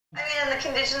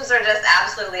conditions are just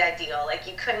absolutely ideal. Like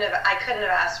I couldn't have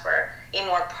asked for a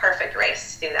more perfect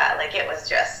race to do that. Like it was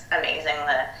just amazing,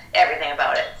 everything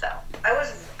about it. So I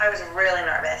was really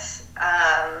nervous.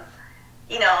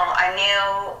 You know, I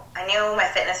knew my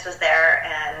fitness was there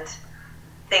and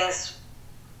things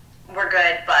were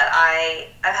good, but I've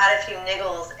had a few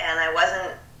niggles and I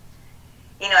wasn't,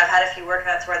 you know, I've had a few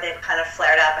workouts where they've kind of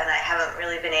flared up and I haven't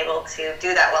really been able to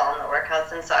do that well in the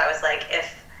workouts. And so I was like,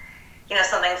 if, you know,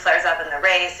 something flares up in the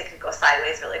race, it could go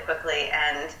sideways really quickly.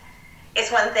 And it's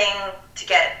one thing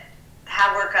to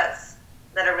have workouts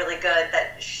that are really good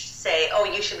that say, oh,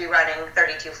 you should be running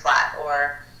 32 flat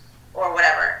or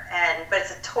whatever. But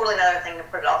it's a totally another thing to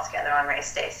put it all together on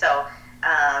race day. So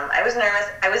I was nervous.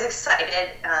 I was excited.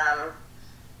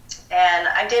 And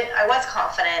I was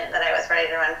confident that I was ready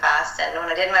to run fast. And when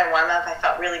I did my warm-up, I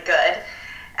felt really good.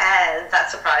 And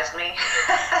that surprised me.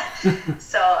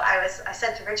 So I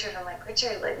said to Richard, I'm like,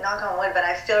 Richard, like, knock on wood, but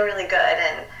I feel really good.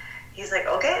 And he's like,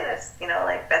 okay, that's, you know,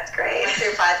 like, that's great.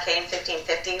 Through 5K and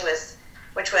 1550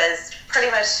 which was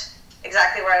pretty much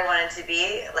exactly where I wanted to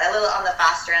be. A little on the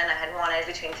faster end. I had wanted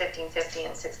between 1550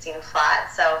 and 16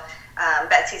 flat. So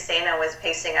Betsy Sena was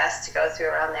pacing us to go through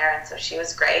around there, and so she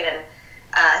was great. And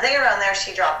I think around there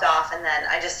she dropped off, and then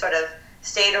I just sort of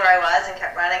stayed where I was and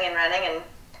kept running. And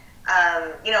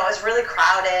you know, it was really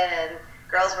crowded, and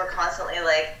girls were constantly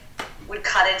like, would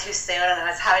cut in too soon, and I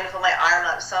was having to put my arm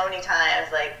up so many times,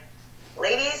 like,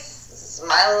 ladies, this is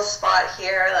my little spot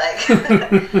here, like,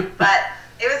 but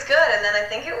it was good. And then I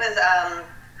think it was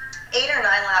 8 or 9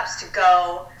 laps to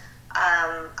go.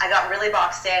 I got really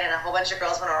boxed in, and a whole bunch of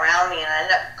girls went around me, and I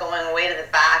ended up going way to the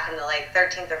back into like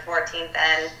 13th or 14th,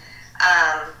 and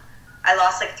I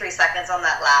lost like 3 seconds on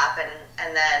that lap,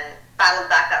 and then battled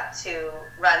back up to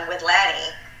run with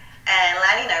Lanny. And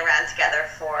Lanny and I ran together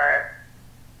for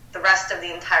the rest of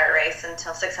the entire race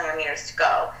until 600 meters to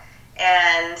go.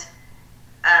 And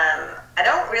I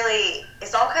don't really,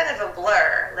 it's all kind of a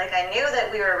blur. Like, I knew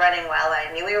that we were running well.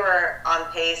 I knew we were on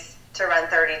pace to run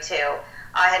 32.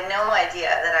 I had no idea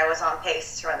that I was on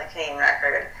pace to run the Canadian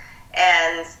record.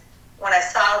 And when I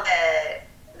saw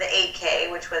the 8K,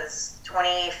 which was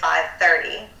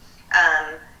 25:30,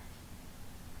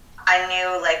 I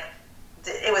knew, like,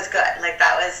 it was good. Like,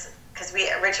 that was, because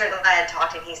Richard and I had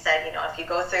talked, and he said, you know, if you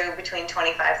go through between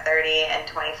 25:30 and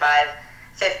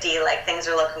 25:50, like, things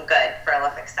are looking good for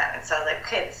Olympic standards. So I was like,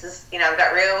 okay, this is, you know, I've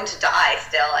got room to die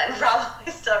still and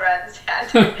probably still run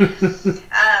standard.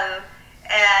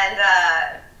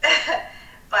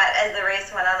 But as the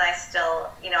race went on, I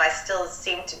still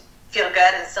seemed to feel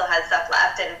good and still had stuff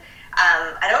left. And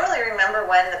I don't really remember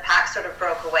when the pack sort of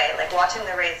broke away. Like, watching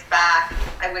the race back,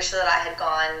 I wish that I had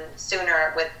gone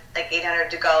sooner with like 800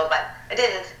 to go, but I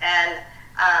didn't. And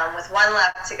with 1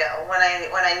 lap to go, when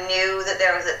I knew that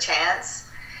there was a chance,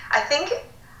 I think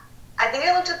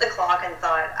I looked at the clock and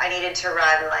thought I needed to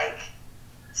run like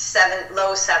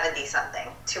low 70 something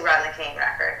to run the Canadian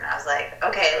record. And I was like,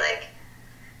 okay, like,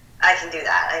 I can do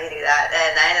that.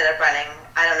 And I ended up running,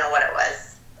 I don't know what it was.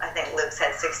 I think Luke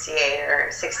said 68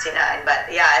 or 69.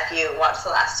 But yeah, if you watch the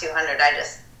last 200, I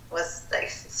just was like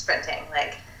sprinting.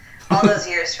 Like, all those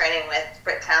years training with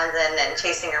Britt Townsend and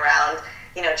chasing around,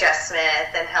 you know, Jess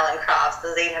Smith and Helen Crofts,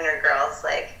 those 800 girls,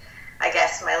 like, I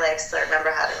guess my legs still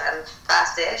remember how to run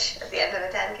fast-ish at the end of a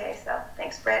 10K, so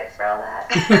thanks, Britt, for all that.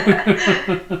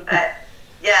 But,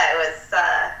 yeah, it was,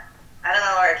 I don't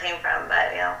know where it came from,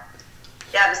 but, you know,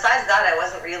 yeah, besides that, I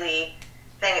wasn't really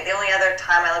thinking. The only other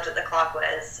time I looked at the clock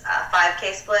was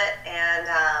 5K split and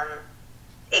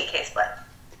 8K split.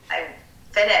 I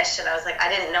finished, and I was like, I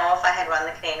didn't know if I had run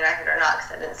the Canadian record or not,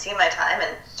 because I didn't see my time,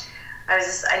 and I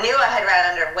knew I had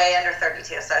ran way under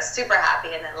 32, so I was super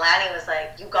happy. And then Lanny was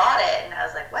like, you got it. And I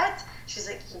was like, what? She's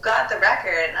like, you got the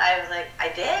record. And I was like, I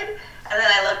did? And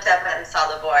then I looked up and saw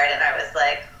the board, and I was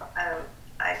like,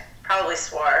 I probably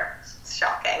swore.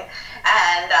 Shocking.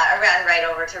 And I ran right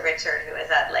over to Richard, who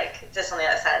was at, like, just on the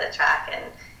other side of the track. And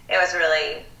it was a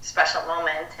really special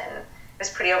moment, and it was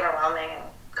pretty overwhelming. And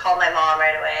called my mom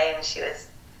right away, and she was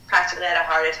practically had a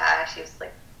heart attack. She was,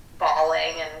 like,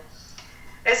 bawling, and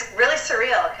it was really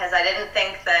surreal, because I didn't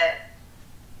think that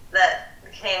the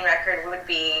Canadian record would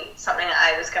be something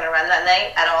I was going to run that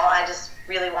night at all. I just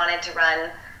really wanted to run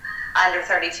under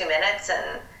 32 minutes,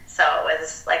 and so it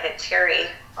was like a cherry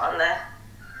on the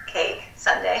cake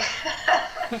Sunday.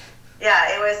 Yeah,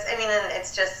 it was, I mean, and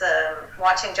it's just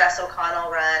watching Jess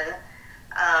O'Connell run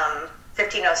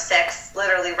 15:06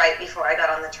 literally right before I got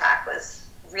on the track was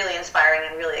really inspiring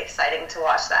and really exciting to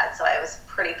watch that, so I was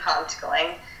pretty pumped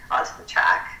going onto the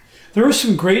track. There were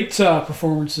some great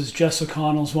performances. Jess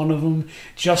O'Connell's one of them.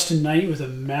 Justin Knight with a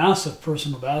massive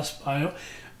personal best by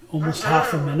almost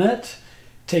half a minute,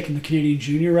 taking the Canadian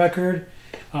junior record.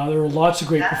 There were lots of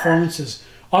great performances.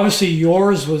 Obviously,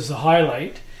 yours was the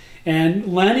highlight.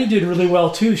 And Lanny did really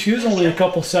well too. She was only a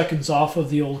couple seconds off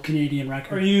of the old Canadian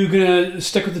record. Are you going to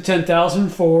stick with the 10,000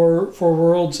 for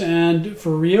Worlds and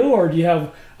for Rio, or do you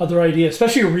have other ideas?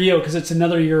 Especially Rio, because it's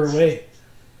another year away.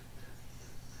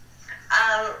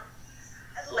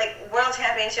 Like World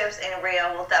Championships in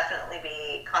Rio will definitely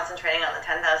be concentrating on the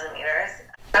 10,000 meters.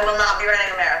 I will not be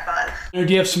running a marathon. Or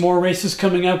do you have some more races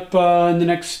coming up in the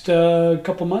next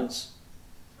couple months?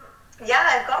 Yeah,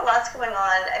 I've got lots going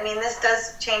on. I mean, this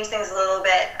does change things a little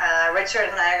bit. Richard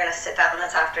and I are going to sit down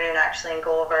this afternoon actually and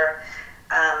go over,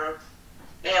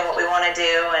 what we want to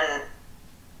do, and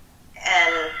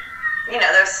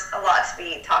there's a lot to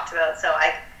be talked about. So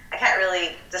I can't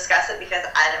really discuss it because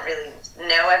I don't really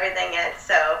know everything yet.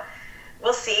 So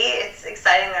we'll see. It's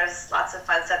exciting. There's lots of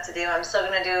fun stuff to do. I'm still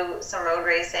going to do some road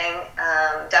racing.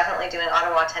 Definitely doing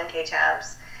Ottawa 10K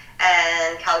champs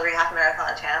and Calgary half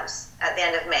marathon champs at the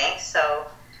end of May. So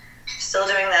still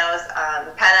doing those.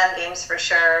 Pan Am Games for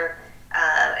sure.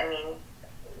 I mean,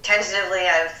 tentatively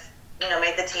I've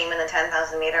made the team in the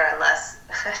 10,000 meter unless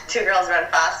two girls run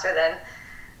faster than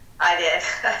I did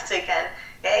this weekend.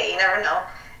 Hey, you never know.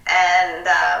 And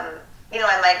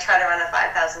I might try to run a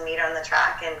 5,000 meter on the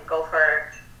track and go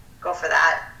for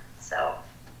that. So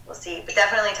we'll see. But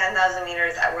definitely 10,000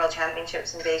 meters at World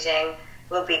Championships in Beijing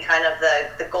will be kind of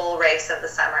the goal race of the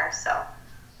summer. So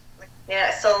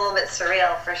it's still a little bit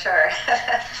surreal for sure.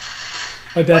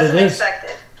 I bet it is.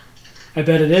 Expected. I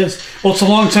bet it is. Well, it's a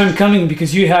long time coming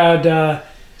because you had,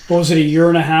 what was it, a year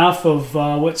and a half of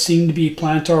what seemed to be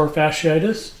plantar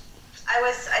fasciitis?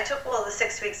 I took the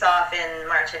 6 weeks off in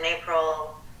March and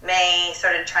April. May,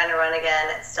 started trying to run again.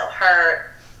 It still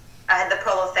hurt. I had the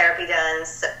prolotherapy done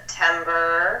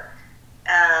September.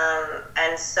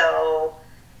 And so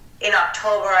in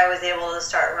October, I was able to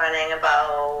start running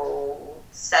about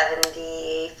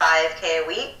 75K a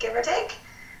week, give or take.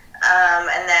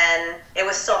 And then it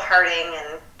was still hurting,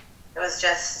 and it was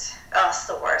just, it's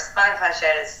the worst. Plantar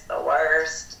fasciitis is the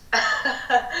worst.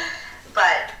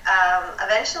 But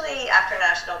eventually, after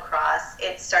National Cross,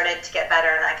 it started to get better,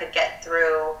 and I could get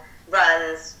through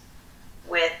runs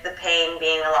with the pain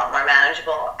being a lot more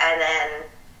manageable. And then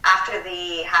after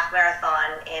the half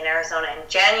marathon in Arizona in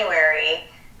January,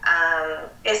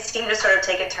 it seemed to sort of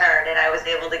take a turn, and I was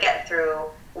able to get through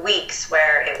weeks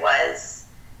where it was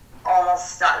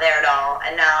almost not there at all.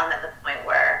 And now I'm at the point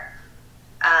where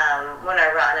when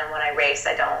I run and when I race,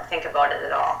 I don't think about it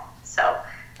at all. So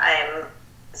I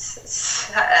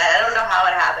don't know how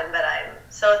it happened, but I'm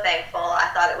so thankful. I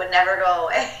thought it would never go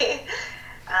away.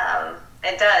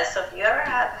 It does. So if you ever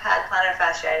have had plantar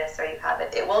fasciitis or you have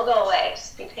it, it will go away.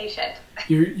 Just be patient.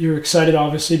 You're excited,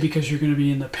 obviously, because you're going to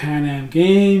be in the Pan Am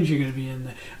Games, you're going to be in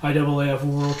the IAAF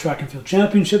World Track and Field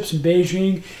Championships in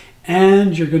Beijing,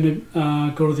 and you're going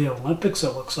to go to the Olympics,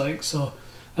 it looks like. So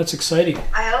that's exciting.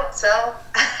 I hope so.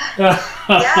 Yeah,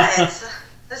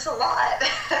 there's a lot.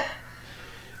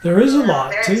 There is a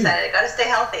lot, very too. Excited. Got to stay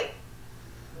healthy.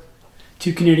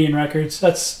 2 Canadian records.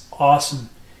 That's awesome.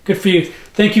 Good for you.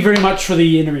 Thank you very much for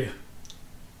the interview.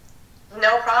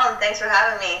 No problem. Thanks for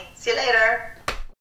having me. See you later.